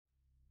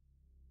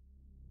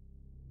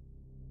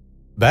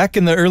Back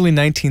in the early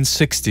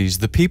 1960s,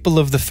 the people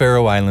of the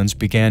Faroe Islands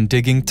began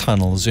digging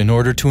tunnels in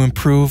order to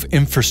improve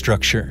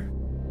infrastructure.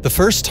 The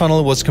first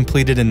tunnel was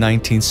completed in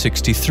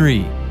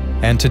 1963,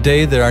 and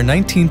today there are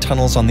 19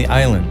 tunnels on the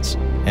islands,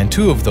 and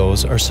 2 of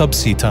those are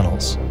subsea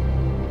tunnels.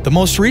 The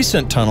most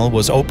recent tunnel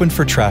was opened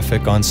for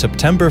traffic on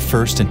September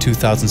 1st in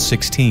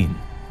 2016.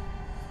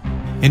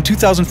 In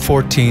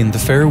 2014, the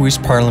Faroese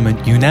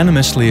Parliament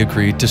unanimously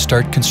agreed to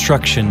start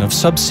construction of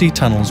subsea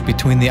tunnels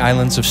between the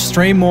islands of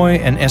Streymoy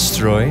and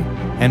Eysturoy,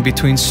 and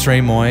between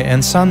Streymoy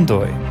and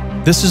Sandoy.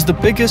 This is the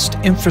biggest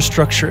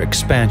infrastructure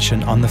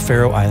expansion on the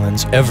Faroe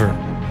Islands ever.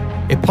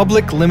 A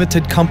public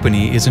limited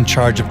company is in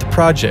charge of the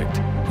project,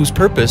 whose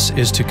purpose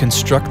is to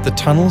construct the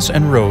tunnels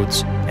and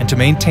roads and to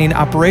maintain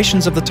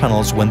operations of the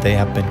tunnels when they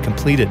have been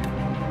completed.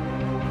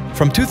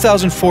 From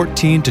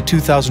 2014 to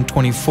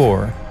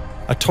 2024,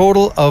 a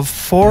total of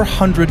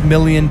 400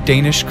 million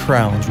Danish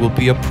crowns will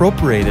be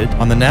appropriated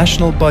on the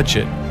national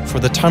budget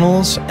for the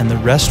tunnels, and the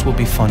rest will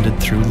be funded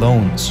through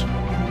loans.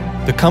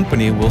 The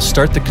company will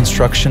start the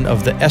construction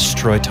of the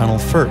Eysturoy tunnel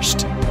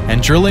first,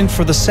 and drilling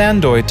for the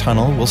Sandoy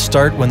tunnel will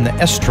start when the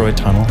Eysturoy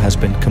tunnel has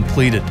been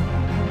completed.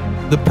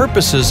 The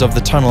purposes of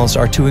the tunnels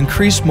are to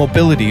increase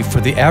mobility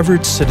for the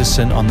average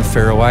citizen on the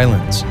Faroe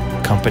Islands,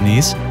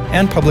 companies,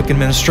 and public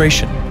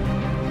administration.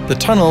 The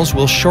tunnels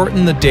will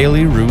shorten the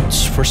daily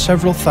routes for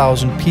several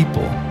thousand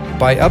people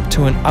by up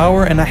to an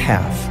hour and a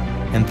half,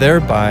 and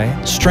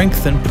thereby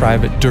strengthen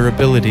private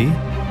durability,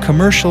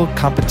 commercial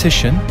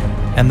competition,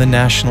 and the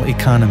national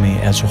economy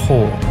as a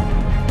whole.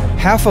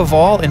 Half of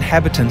all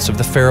inhabitants of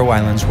the Faroe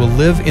Islands will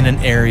live in an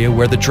area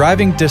where the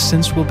driving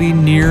distance will be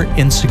near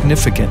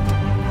insignificant.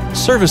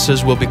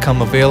 Services will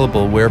become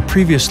available where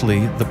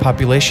previously the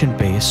population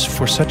base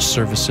for such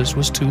services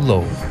was too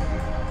low.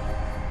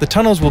 The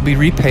tunnels will be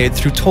repaid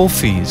through toll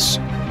fees.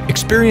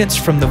 Experience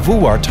from the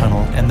Vuar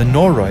tunnel and the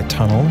Norøy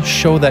tunnel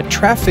show that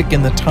traffic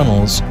in the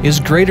tunnels is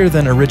greater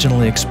than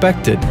originally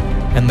expected,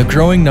 and the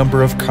growing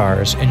number of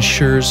cars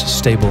ensures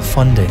stable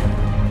funding.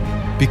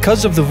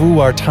 Because of the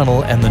Vuar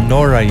tunnel and the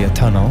Norøy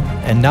tunnel,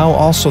 and now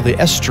also the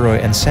Eysturoy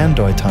and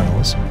Sandoy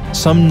tunnels,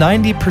 some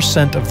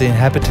 90% of the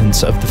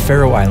inhabitants of the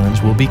Faroe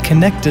Islands will be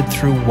connected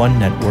through one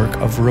network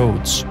of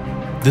roads.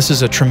 This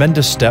is a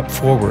tremendous step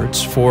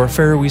forwards for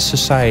Faroese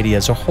society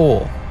as a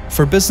whole,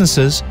 for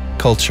businesses,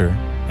 culture,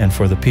 and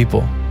for the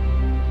people.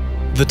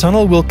 The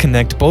tunnel will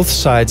connect both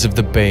sides of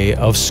the bay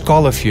of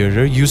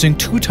Skálafjörður using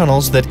 2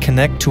 tunnels that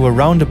connect to a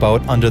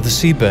roundabout under the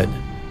seabed.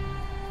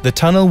 The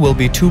tunnel will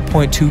be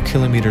 2.2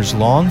 kilometers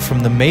long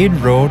from the main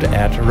road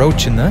at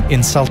Rókina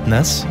in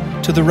Saltnes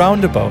to the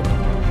roundabout,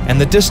 and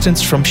the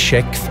distance from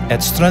Skekv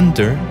at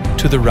Strendur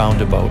to the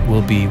roundabout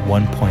will be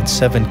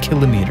 1.7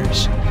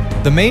 kilometers.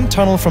 The main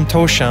tunnel from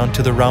Tórshavn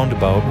to the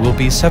roundabout will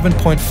be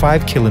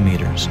 7.5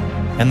 kilometers,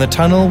 and the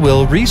tunnel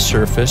will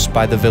resurface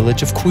by the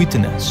village of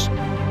Kvítnes.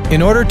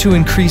 In order to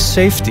increase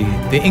safety,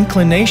 the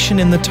inclination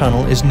in the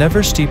tunnel is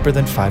never steeper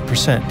than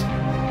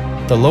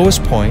 5%. The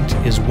lowest point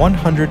is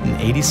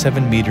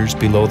 187 meters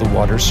below the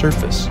water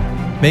surface,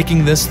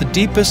 making this the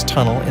deepest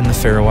tunnel in the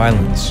Faroe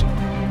Islands.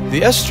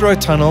 The Eysturoy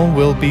tunnel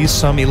will be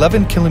some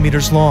 11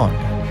 kilometers long.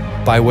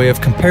 By way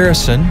of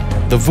comparison,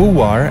 the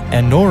Vuar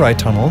and Norøy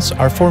tunnels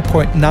are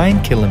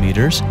 4.9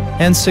 kilometers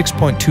and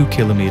 6.2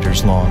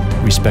 kilometers long,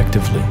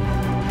 respectively.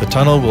 The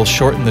tunnel will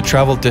shorten the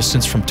travel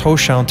distance from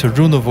Tórshavn to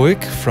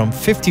Runavík from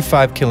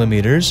 55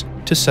 kilometers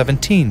to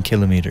 17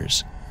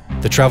 kilometers.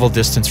 The travel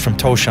distance from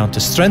Tórshavn to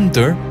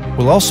Strendur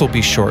will also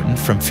be shortened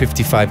from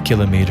 55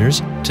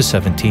 kilometers to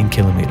 17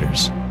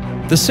 kilometers.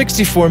 The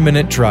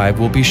 64-minute drive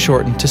will be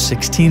shortened to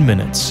 16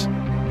 minutes.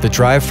 The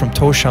drive from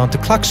Tórshavn to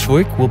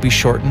Klaksvík will be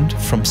shortened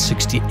from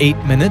 68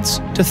 minutes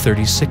to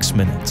 36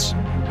 minutes.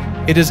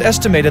 It is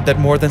estimated that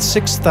more than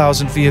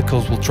 6,000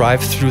 vehicles will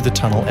drive through the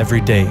tunnel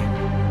every day.